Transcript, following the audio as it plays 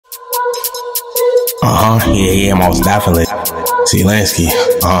Yeah, most definitely. See, Lanski,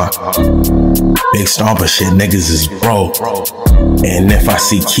 big stomper shit, niggas is broke. And if I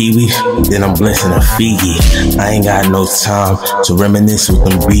see Kiwi, then I'm blessing a Fiji. I ain't got no time to reminisce with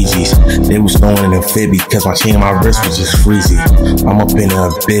them BGs. They was throwing in a fit because my chain and my wrist was just freezy. I'm up in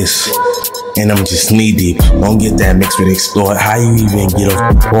the abyss, and I'm just knee deep. Don't get that mixed with extort. How you even get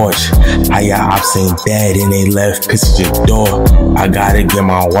off the porch? How your ops ain't dead and they left piss at your door? I gotta get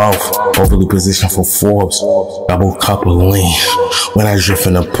my wealth overly positioned for Forbes. Double cup of lean when I drift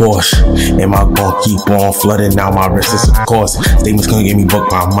in a Porsche. Am I gonna keep on flooding out my wrist? It's a course. Statements gonna get me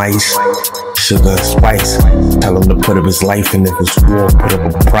booked by mice. Sugar and spice. Tell him to put up his life, and if it's war, put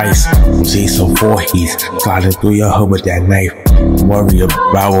up a price. Jason Voorhees sliding through your hood with that knife. Worry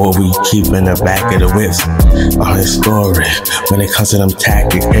about what we keep in the back of the whips. I'm historic when it comes to them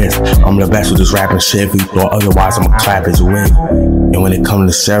tactics. I'm the best with this rapping shit. If he thought otherwise, I'ma clap his wig. And when it comes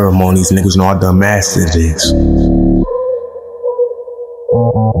to ceremonies, niggas know I done mastered this.